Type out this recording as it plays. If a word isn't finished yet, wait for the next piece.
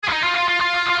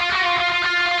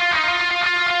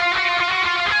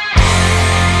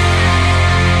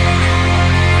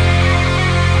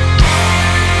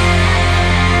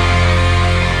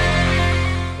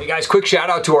quick shout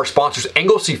out to our sponsors,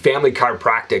 Englesey Family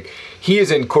Chiropractic. He is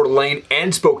in Coeur d'Alene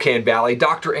and Spokane Valley.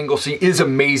 Dr. Englesey is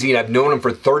amazing. I've known him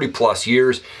for 30 plus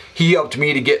years. He helped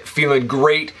me to get feeling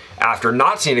great after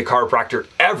not seeing a chiropractor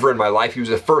ever in my life. He was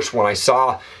the first one I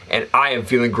saw, and I am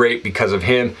feeling great because of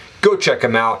him. Go check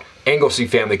him out. Englesey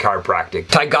Family Chiropractic.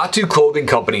 Taigatu Clothing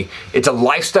Company. It's a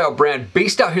lifestyle brand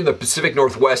based out here in the Pacific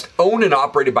Northwest, owned and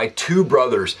operated by two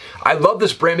brothers. I love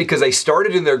this brand because they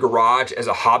started in their garage as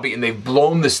a hobby and they've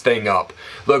blown this thing up.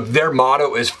 Look, their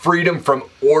motto is freedom from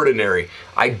ordinary.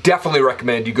 I definitely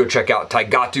recommend you go check out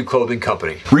Taigatu Clothing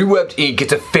Company. Rewebbed Inc.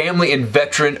 It's a family and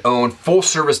veteran-owned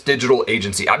full-service digital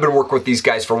agency. I've been working with these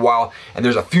guys for a while, and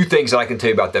there's a few things that I can tell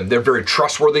you about them. They're very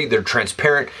trustworthy, they're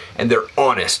transparent, and they're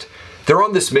honest. They're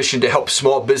on this mission to help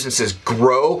small businesses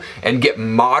grow and get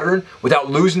modern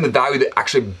without losing the value that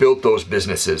actually built those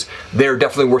businesses. They're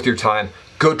definitely worth your time.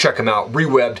 Go check them out,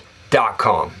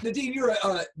 rewebbed.com. Nadine, you're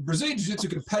a Brazilian Jiu-Jitsu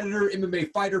competitor,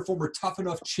 MMA fighter, former Tough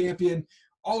Enough champion,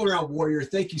 all-around warrior.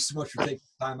 Thank you so much for taking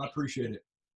the time. I appreciate it.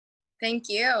 Thank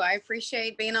you. I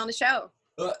appreciate being on the show.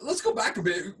 Let's go back a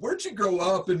bit. Where did you grow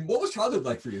up, and what was childhood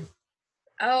like for you?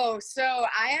 Oh, so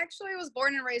I actually was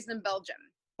born and raised in Belgium.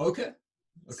 Okay.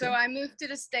 So I moved to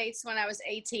the States when I was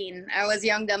 18. I was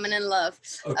young, dumb, and in love.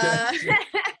 Okay.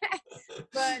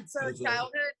 But so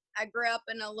childhood, I grew up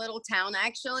in a little town,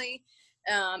 actually.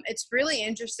 It's really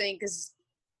interesting because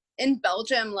in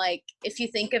Belgium, like, if you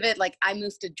think of it, like, I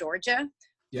moved to Georgia.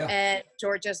 Yeah. And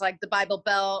Georgia's like the Bible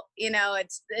Belt,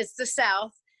 it's the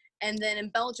South. And then in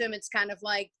Belgium, it's kind of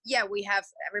like, yeah, we have,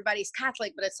 everybody's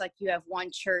Catholic, but it's like you have one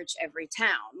church every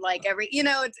town, like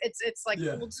it's like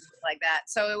old school like that.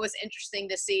 So it was interesting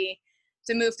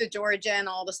to move to Georgia and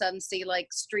all of a sudden see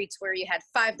like streets where you had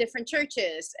 5 different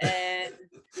churches and,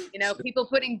 people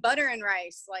putting butter in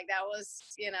rice. Like that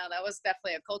was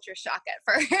definitely a culture shock at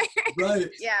first.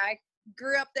 Right. Yeah. I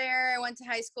grew up there. I went to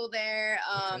high school there.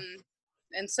 Okay.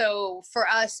 And so for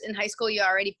us in high school, you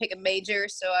already pick a major.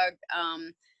 So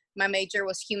my major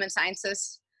was human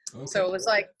sciences. Okay. So it was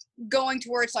like going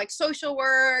towards like social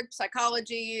work,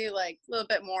 psychology, like a little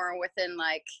bit more within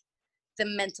like the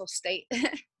mental state.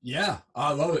 Yeah,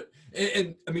 I love it.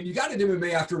 And I mean, you got into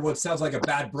MMA after what sounds like a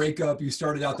bad breakup. You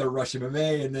started out there Rush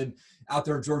MMA and then out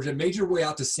there in Georgia, made your way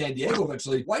out to San Diego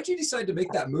eventually. Why'd you decide to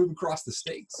make that move across the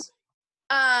states?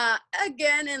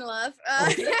 Again, in love.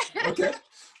 Okay.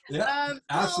 Yeah,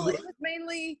 absolutely. Well, it was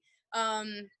mainly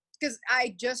because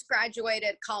I just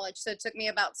graduated college, so it took me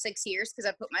about 6 years because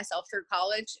I put myself through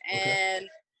college, and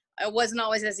it wasn't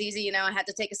always as easy. I had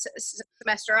to take a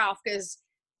semester off because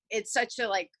it's such a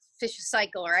like vicious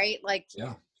cycle, right? Like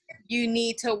you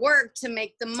need to work to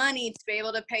make the money to be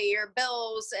able to pay your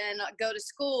bills and go to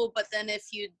school, but then if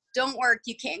you don't work,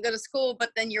 you can't go to school, but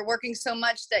then you're working so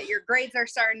much that your grades are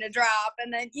starting to drop,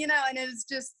 and then and it's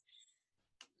just.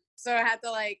 So I had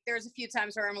to there's a few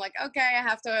times where I'm like, okay, I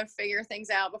have to figure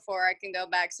things out before I can go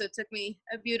back. So it took me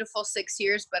a beautiful 6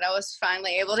 years, but I was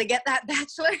finally able to get that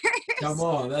bachelor's. Come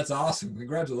on. That's awesome.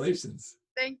 Congratulations.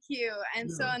 Thank you. And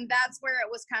and that's where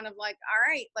it was kind of like,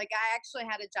 all right, like I actually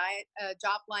had a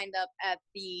job lined up at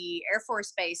the Air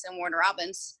Force Base in Warner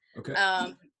Robins. Okay.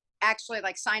 Actually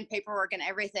signed paperwork and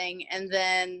everything. And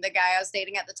then the guy I was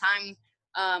dating at the time,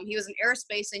 he was an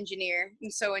aerospace engineer.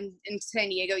 And so in San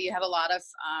Diego, you have a lot of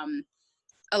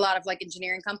like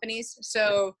engineering companies.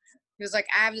 So he was like,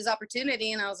 I have this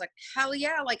opportunity. And I was like, hell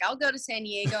yeah. Like I'll go to San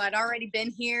Diego. I'd already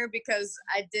been here because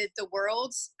I did the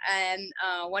Worlds, and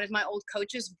one of my old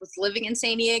coaches was living in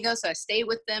San Diego. So I stayed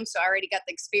with them. So I already got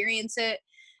to experience it.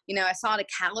 I saw the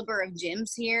caliber of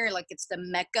gyms here. Like it's the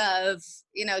mecca of,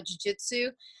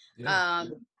 jiu-jitsu. Yeah.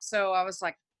 So I was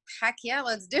like, heck yeah,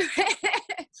 let's do it.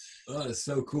 Oh, that is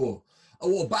so cool.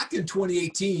 Well, back in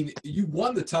 2018, you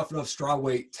won the Tough Enough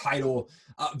Strawweight title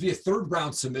via 3rd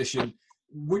round submission.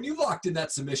 When you locked in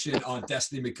that submission on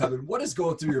Destiny McCubbin, what is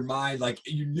going through your mind? Like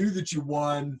you knew that you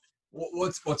won.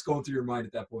 What's going through your mind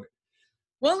at that point?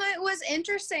 Well, it was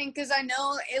interesting because I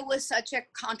know it was such a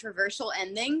controversial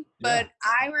ending, but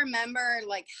I remember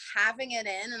having it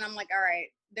in, and I'm like, all right,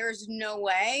 there's no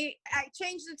way. I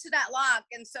changed it to that lock,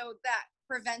 and so that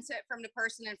prevents it from the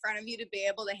person in front of you to be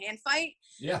able to hand fight.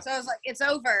 Yeah. So I was like, it's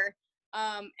over.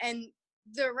 And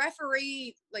the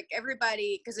referee,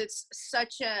 everybody, because it's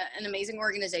such an amazing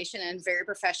organization and very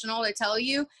professional, they tell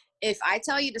you, if I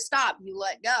tell you to stop, you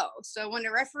let go. So when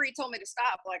the referee told me to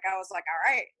stop, I was like, all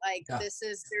right,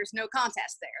 there's no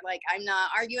contest there. I'm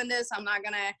not arguing this. I'm not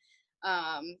gonna,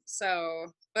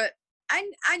 but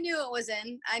I knew it was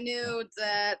in. I knew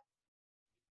that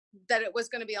it was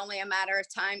going to be only a matter of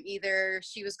time. Either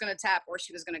she was going to tap or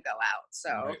she was going to go out.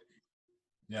 So,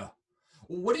 yeah.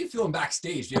 What are you feeling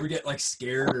backstage? Do you ever get like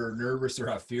scared or nervous or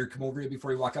have fear come over you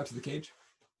before you walk out to the cage?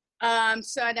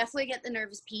 So I definitely get the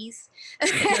nervous piece.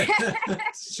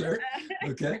 Sure.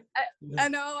 Okay. I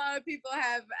know a lot of people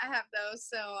have those.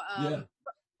 So Yeah.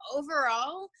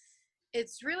 overall,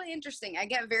 it's really interesting. I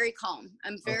get very calm.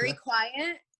 I'm very Okay.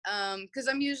 quiet because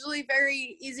I'm usually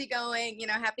very easygoing,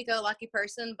 happy-go-lucky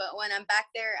person. But when I'm back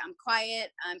there, I'm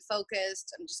quiet. I'm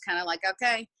focused. I'm just kind of like,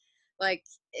 okay, like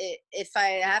if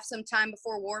I have some time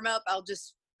before warm up, I'll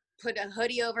just put a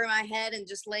hoodie over my head and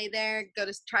just lay there.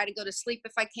 Try to go to sleep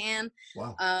if I can.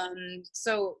 Wow.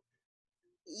 So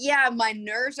yeah, my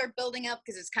nerves are building up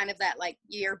because it's kind of that like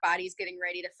your body's getting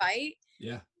ready to fight.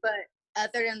 Yeah. But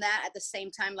other than that, at the same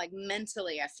time, like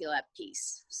mentally, I feel at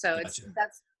peace. So Gotcha.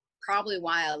 that's probably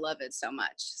why I love it so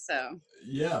much. So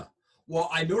Yeah. Well,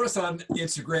 I noticed on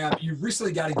Instagram you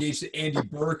recently got engaged to Andy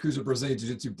Burke, who's a Brazilian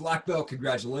Jiu-Jitsu black belt.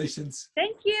 Congratulations.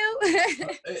 thank you.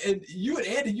 And you and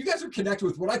Andy, you guys are connected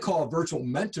with what I call a virtual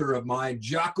mentor of mine,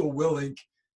 Jocko Willink.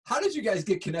 How did you guys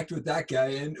get connected with that guy,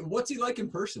 and what's he like in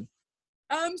person?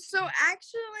 So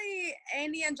actually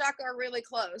Andy and Jocko are really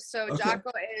close. So Okay.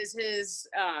 Jocko is his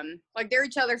like they're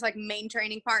each other's like main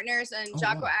training partners, and Oh,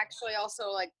 Jocko wow. actually also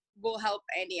like will help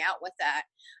Andy out with that.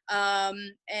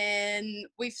 And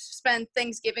we've spent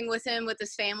Thanksgiving with him with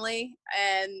his family,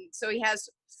 and so he has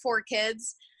 4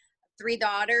 kids, 3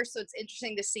 daughters. So it's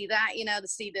interesting to see that, to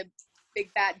see the big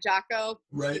fat Jocko,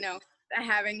 Right.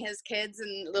 having his kids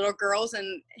and little girls,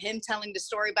 and him telling the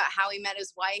story about how he met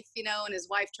his wife, and his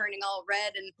wife turning all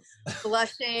red and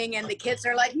blushing, and the kids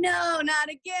are like, no, not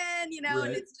again, Right.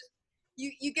 and it's just,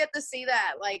 you get to see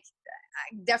that. Like,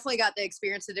 I definitely got to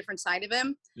experience a different side of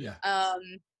him. Yeah.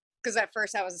 Because at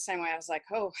first I was the same way. I was like,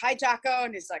 oh, hi, Jocko.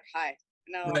 And he's like, hi.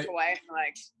 And I Right. look away.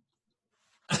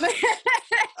 I'm like,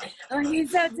 oh,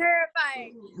 he's so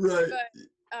terrifying. Right. But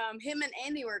him and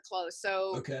Andy were close.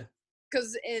 So, Okay.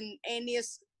 because Andy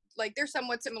is like, they're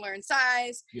somewhat similar in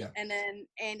size. Yeah. And then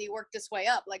Andy worked his way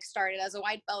up, like started as a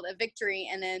white belt at Victory.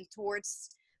 And then towards,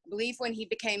 I believe when he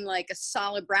became like a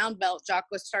solid brown belt,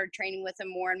 Jocko started training with him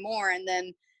more and more. And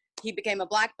then he became a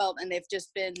black belt, and they've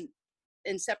just been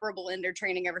inseparable in their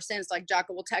training ever since. Like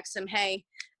Jocko will text him, hey,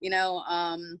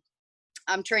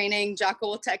 I'm training. Jocko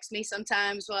will text me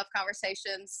sometimes. We'll have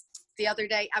conversations. The other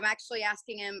day, I'm actually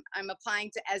asking him, I'm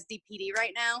applying to SDPD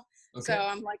right now. Okay. So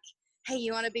I'm like, hey,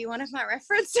 you want to be one of my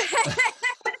references?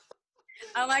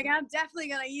 I'm like, I'm definitely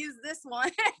going to use this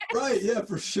one. Right. Yeah,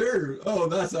 for sure. Oh,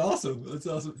 that's awesome. That's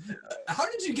awesome. How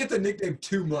did you get the nickname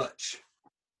Too Much?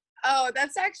 Oh,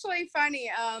 that's actually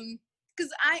funny.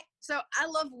 Because I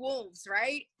love wolves,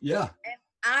 right? Yeah. And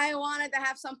I wanted to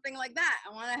have something like that.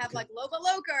 I want to have like Loba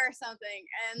Loca or something.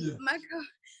 And Yeah.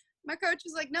 my coach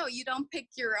was like, no, you don't pick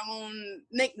your own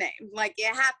nickname. Like,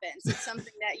 it happens. It's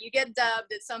something that you get dubbed.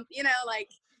 It's something, like.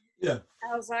 Yeah.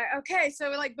 I was like, okay.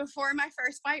 So like before my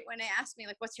first fight, when they asked me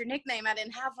like, what's your nickname? I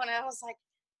didn't have one. I was like,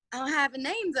 I don't have a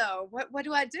name though. What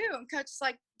do I do? And coach was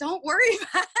like, don't worry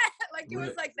about it. Like, it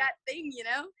was like that thing,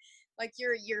 like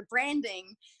your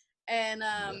branding. And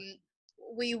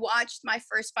we watched my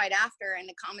first fight after, and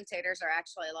the commentators are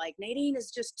actually like, Nadine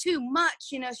is just too much,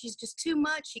 she's just too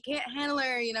much. You can't handle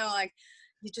her, like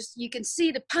you can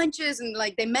see the punches, and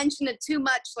like they mention it too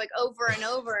much, like over and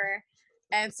over.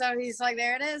 And so he's like,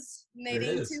 there it is,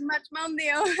 Nadine Too Much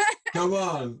Mondio. Come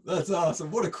on. That's awesome.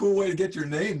 What a cool way to get your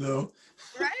name, though.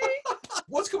 Right?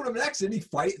 What's coming up next? Any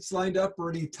fights lined up or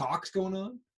any talks going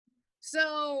on?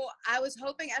 So I was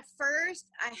hoping at first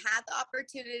I had the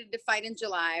opportunity to fight in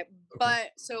July.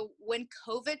 But so when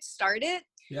COVID started,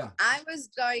 I was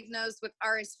diagnosed with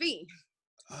RSV.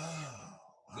 Oh.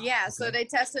 Wow. Yeah, so they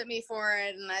tested me for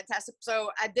it, and I tested.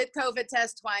 So I did COVID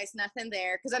test twice, nothing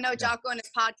there. Because I know Jocko in his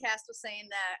podcast was saying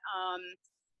that,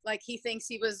 like he thinks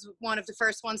he was one of the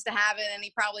first ones to have it, and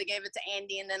he probably gave it to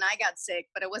Andy, and then I got sick,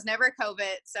 but it was never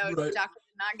COVID. So Jocko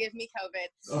did not give me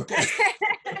COVID. Okay.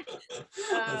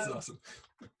 That's awesome.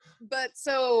 But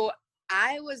so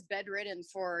I was bedridden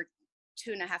for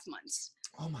 2.5 months.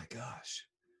 Oh my gosh.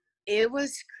 It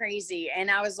was crazy.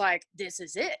 And I was like, this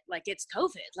is it. Like, it's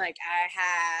COVID. Like, I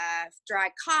have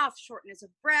dry cough, shortness of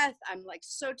breath. I'm like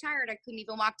so tired. I couldn't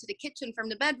even walk to the kitchen from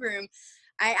the bedroom.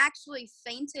 I actually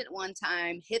fainted one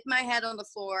time, hit my head on the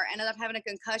floor, ended up having a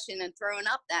concussion and throwing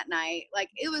up that night. Like,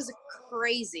 it was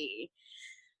crazy.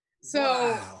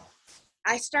 So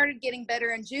I started getting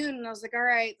better in June, and I was like, all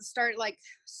right, start like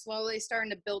slowly starting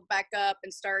to build back up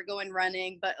and start going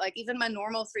running. But like even my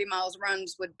normal 3 miles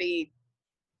runs would be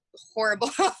horrible.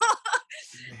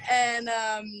 And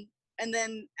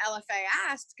then LFA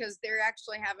asked, because they're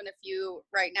actually having a few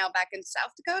right now back in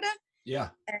South Dakota. Yeah.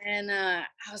 And I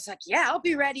was like, yeah, I'll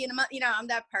be ready in a month. You know, I'm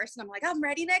that person. I'm like, I'm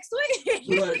ready next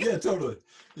week. Right. Yeah, totally.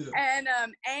 Yeah. And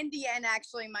Andy and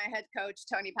actually my head coach,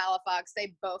 Tony Palafox,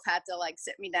 they both had to like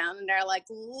sit me down and they're like,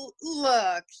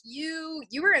 look, you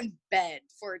were in bed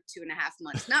for 2.5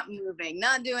 months, not moving,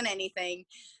 not doing anything.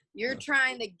 You're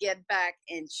trying to get back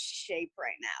in shape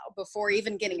right now before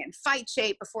even getting in fight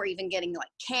shape, before even getting like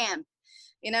camp,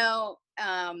 you know?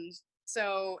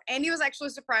 So Andy was actually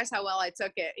surprised how well I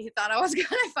took it. He thought I was going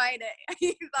to fight it.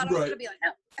 He thought I was going to be like,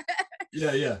 no.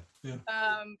 Yeah. Yeah. Yeah.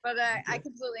 But I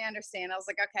completely understand. I was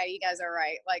like, okay, you guys are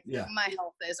right. Like Yeah. my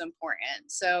health is important.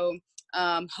 So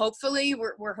hopefully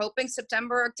we're hoping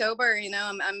September, October, you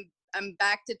know, I'm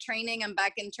back to training. I'm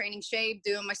back in training shape,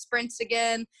 doing my sprints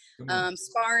again,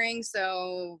 sparring.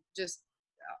 So just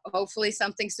hopefully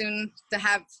something soon to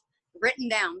have written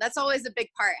down. That's always a big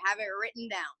part. Have it written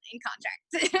down in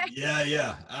contract.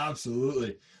 Yeah,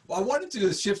 absolutely. Well, I wanted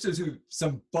to shift into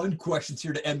some fun questions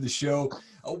here to end the show.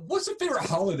 What's a favorite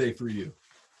holiday for you?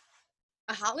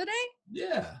 A holiday?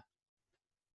 Yeah.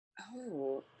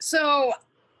 Oh, so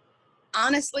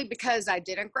honestly, because I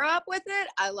didn't grow up with it,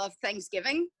 I love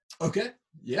Thanksgiving. Okay.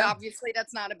 Yeah. Obviously,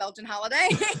 that's not a Belgian holiday.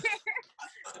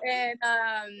 And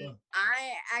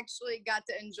I actually got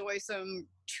to enjoy some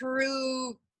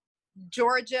true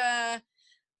Georgia,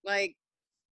 like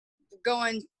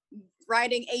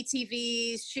riding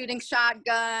ATVs, shooting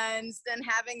shotguns, then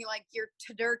having like your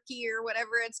turkey or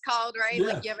whatever it's called, right? Yeah.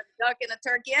 Like you have a duck and a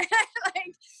turkey.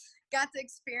 Like got to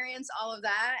experience all of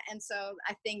that. And so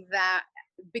I think that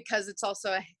because it's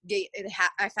also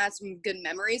I've had some good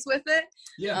memories with it.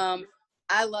 Yeah.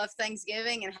 I love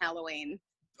Thanksgiving and Halloween.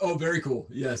 Oh, very cool.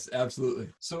 Yes, absolutely.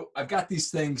 So I've got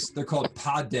these things. They're called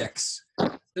pod decks.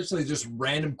 Essentially just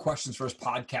random questions for us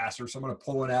podcasters. So I'm going to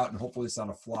pull one out and hopefully it's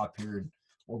on a flop here and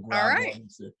we'll grab All right.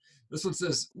 one. This one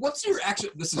says,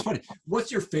 this is funny.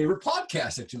 What's your favorite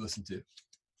podcast that you listen to?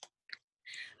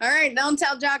 All right. Don't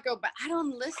tell Jocko, but I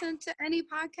don't listen to any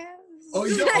podcasts. Oh,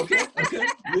 you don't? Okay.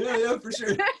 Yeah, for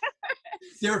sure. Is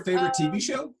there a favorite TV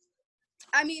show?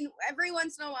 I mean, every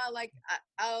once in a while, like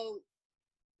I'll,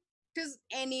 because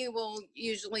Annie will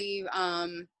usually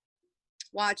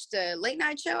watch the late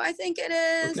night show, I think it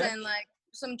is, and like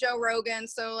some Joe Rogan.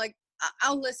 So like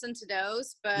I'll listen to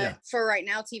those. But for right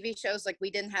now, TV shows, like we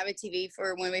didn't have a TV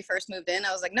for when we first moved in.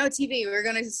 I was like, no TV. We're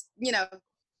gonna,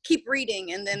 keep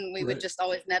reading, and then we would just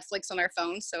always Netflix on our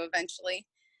phones. So eventually.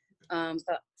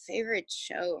 But favorite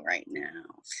show right now.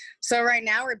 So right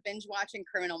now we're binge watching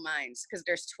Criminal Minds because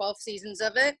there's 12 seasons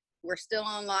of it. We're still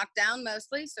on lockdown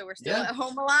mostly, so we're still at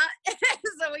home a lot,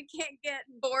 so we can't get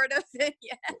bored of it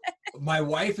yet. My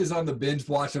wife is on the binge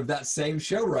watch of that same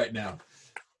show right now.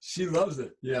 She loves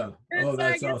it. Yeah. It's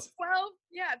that's awesome. 12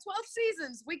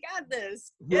 seasons. We got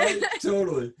this. Right,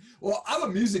 totally. Well, I'm a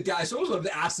music guy, so I always love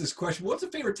to ask this question. What's a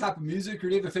favorite type of music, or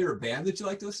do you have a favorite band that you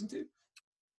like to listen to?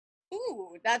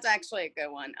 Ooh, that's actually a good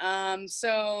one.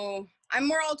 So I'm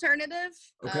more alternative.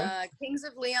 Okay. Kings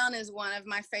of Leon is one of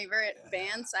my favorite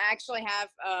bands. I actually have,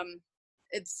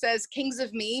 it says Kings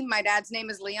of Me. My dad's name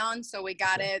is Leon, so we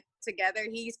got it together.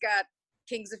 He's got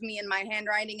Kings of Me in my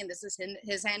handwriting, and this is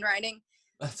his handwriting.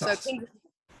 That's so awesome.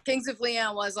 Kings of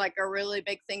Leon was like a really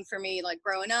big thing for me, like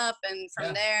growing up, and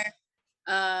from there,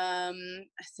 I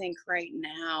think right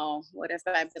now, what have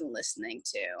I been listening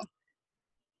to?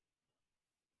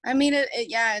 I mean,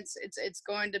 it's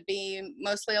going to be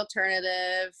mostly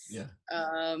alternative. Yeah.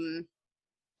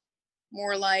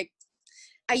 More like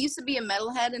I used to be a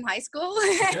metalhead in high school.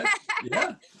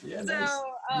 Yeah. Nice.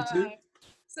 Me too.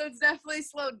 So it's definitely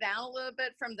slowed down a little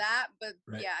bit from that, but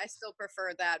yeah, I still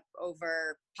prefer that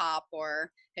over pop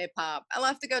or hip hop. I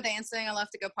love to go dancing. I love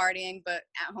to go partying, but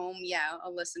at home,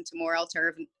 I'll listen to more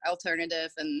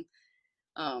alternative and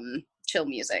chill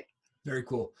music. Very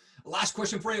cool. Last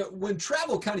question for you. When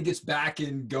travel kind of gets back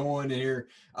and going here,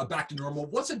 back to normal,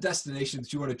 what's a destination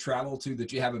that you want to travel to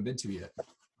that you haven't been to yet?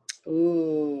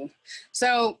 Ooh.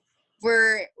 So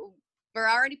we're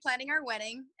already planning our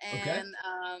wedding, and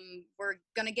we're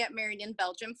going to get married in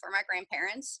Belgium for my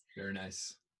grandparents. Very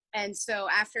nice. And so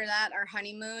after that, our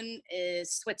honeymoon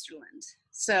is Switzerland.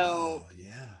 So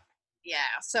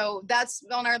so that's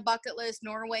on our bucket list.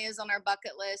 Norway is on our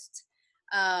bucket list.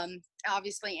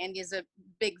 Obviously Andy is a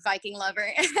big Viking lover.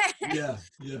 Yeah.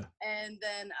 And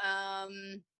then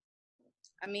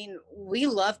I mean, we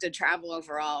love to travel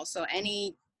overall, so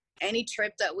any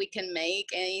trip that we can make,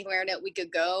 anywhere that we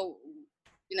could go,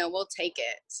 we'll take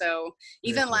it. So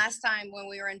even last time when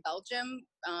we were in Belgium,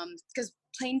 because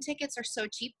plane tickets are so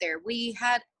cheap there, we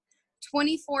had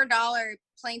 $24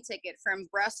 plane ticket from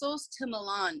Brussels to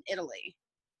Milan, Italy.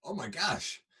 Oh my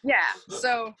gosh. Yeah.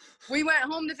 So we went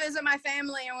home to visit my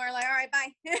family, and we're like, all right,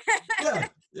 bye.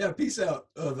 Yeah. Peace out.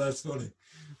 Oh, that's funny.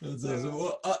 That's awesome.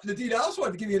 Well, Nadine, I also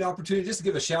wanted to give you an opportunity just to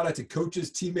give a shout out to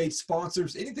coaches, teammates,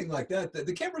 sponsors, anything like that.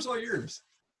 The camera's all yours.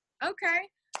 Okay.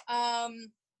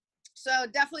 So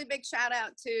definitely big shout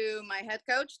out to my head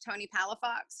coach, Tony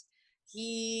Palafox.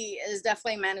 He is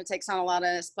definitely a man who takes on a lot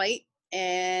on his plate,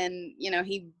 and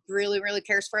he really, really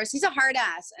cares for us. He's a hard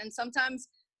ass, and sometimes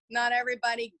not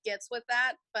everybody gets with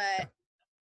that, but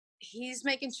he's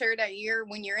making sure that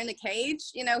when you're in the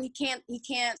cage, he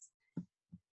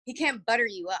can't butter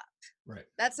you up. Right.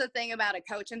 That's the thing about a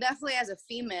coach. And definitely as a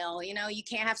female, you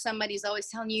can't have somebody who's always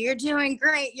telling you, you're doing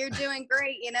great, trying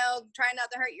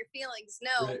not to hurt your feelings.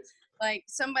 No, Right. Like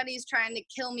somebody's trying to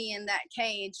kill me in that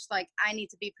cage. Like I need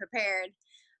to be prepared.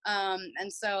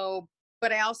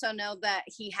 But I also know that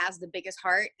he has the biggest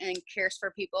heart and cares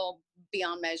for people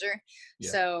beyond measure.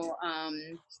 Yeah. So,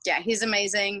 he's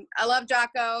amazing. I love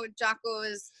Jocko. Jocko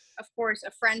is, of course, a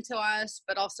friend to us,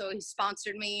 but also he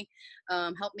sponsored me,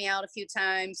 helped me out a few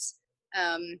times.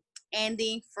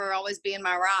 Andy for always being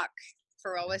my rock,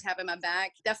 for always having my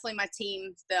back. Definitely my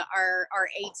team, our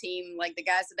A team, like the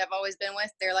guys that I've always been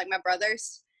with, they're like my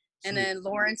brothers. And then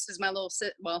Lawrence is my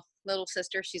little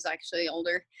sister. She's actually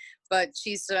older, but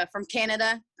she's from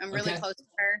Canada. I'm really close to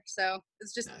her. So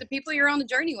it's just the people you're on the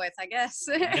journey with, I guess.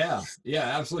 Yeah,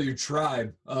 absolutely. Your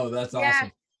tribe. Oh, that's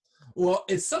awesome. Well,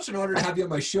 it's such an honor to have you on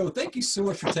my show. Thank you so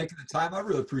much for taking the time. I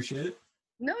really appreciate it.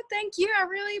 No, thank you. I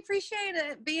really appreciate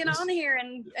it being on here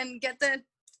and get to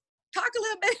talk a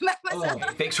little bit about myself.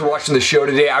 Hey, thanks for watching the show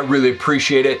today. I really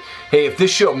appreciate it. Hey, if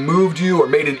this show moved you or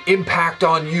made an impact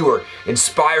on you or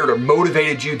inspired or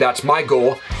motivated you, that's my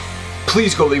goal.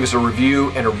 Please go leave us a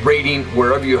review and a rating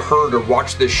wherever you heard or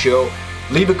watched this show.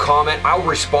 Leave a comment. I'll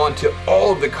respond to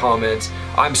all of the comments.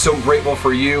 I'm so grateful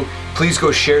for you. Please go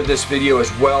share this video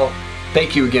as well.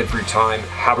 Thank you again for your time.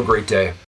 Have a great day.